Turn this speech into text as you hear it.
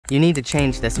You need to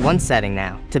change this one setting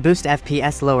now to boost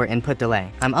FPS lower input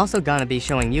delay. I'm also gonna be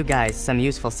showing you guys some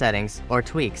useful settings or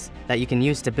tweaks that you can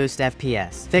use to boost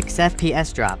FPS, fix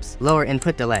FPS drops, lower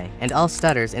input delay, and all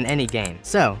stutters in any game.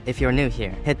 So, if you're new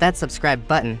here, hit that subscribe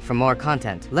button for more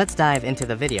content. Let's dive into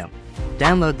the video.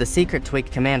 Download the secret tweak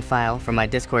command file from my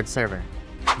Discord server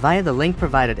via the link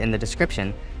provided in the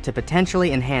description to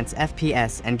potentially enhance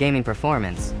FPS and gaming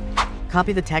performance.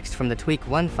 Copy the text from the tweak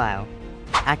 1 file,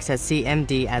 access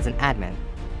CMD as an admin,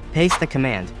 paste the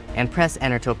command, and press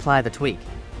enter to apply the tweak,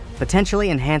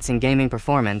 potentially enhancing gaming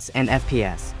performance and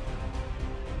FPS.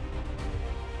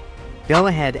 Go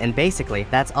ahead and basically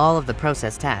that's all of the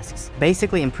process tasks,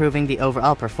 basically improving the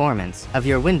overall performance of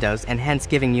your Windows and hence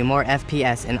giving you more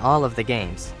FPS in all of the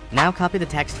games. Now copy the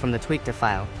text from the tweaked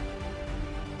file,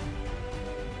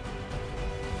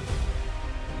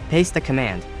 paste the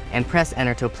command, and press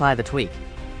enter to apply the tweak.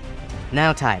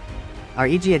 Now type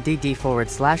REGADD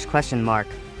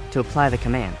 / to apply the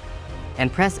command,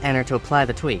 and press enter to apply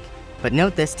the tweak, but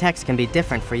note this text can be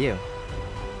different for you.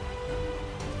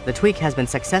 The tweak has been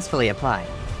successfully applied,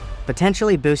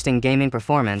 potentially boosting gaming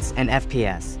performance and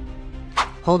FPS.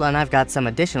 Hold on, I've got some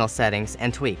additional settings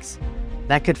and tweaks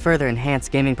that could further enhance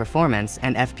gaming performance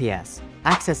and FPS.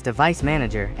 Access Device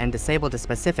Manager and disable the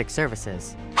specific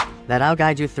services that I'll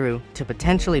guide you through to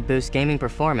potentially boost gaming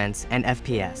performance and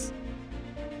FPS.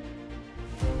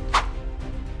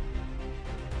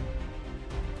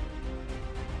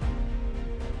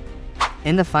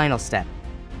 In the final step,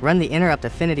 run the Interrupt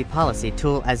Affinity Policy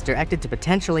tool as directed to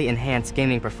potentially enhance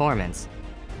gaming performance.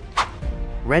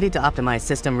 Ready to optimize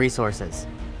system resources.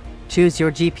 Choose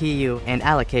your GPU and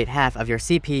allocate half of your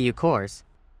CPU cores,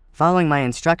 following my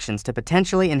instructions to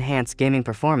potentially enhance gaming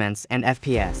performance and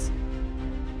FPS.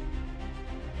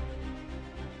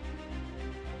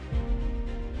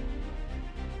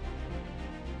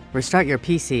 Restart your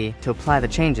PC to apply the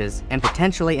changes and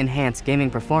potentially enhance gaming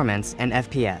performance and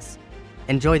FPS.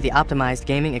 Enjoy the optimized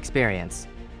gaming experience.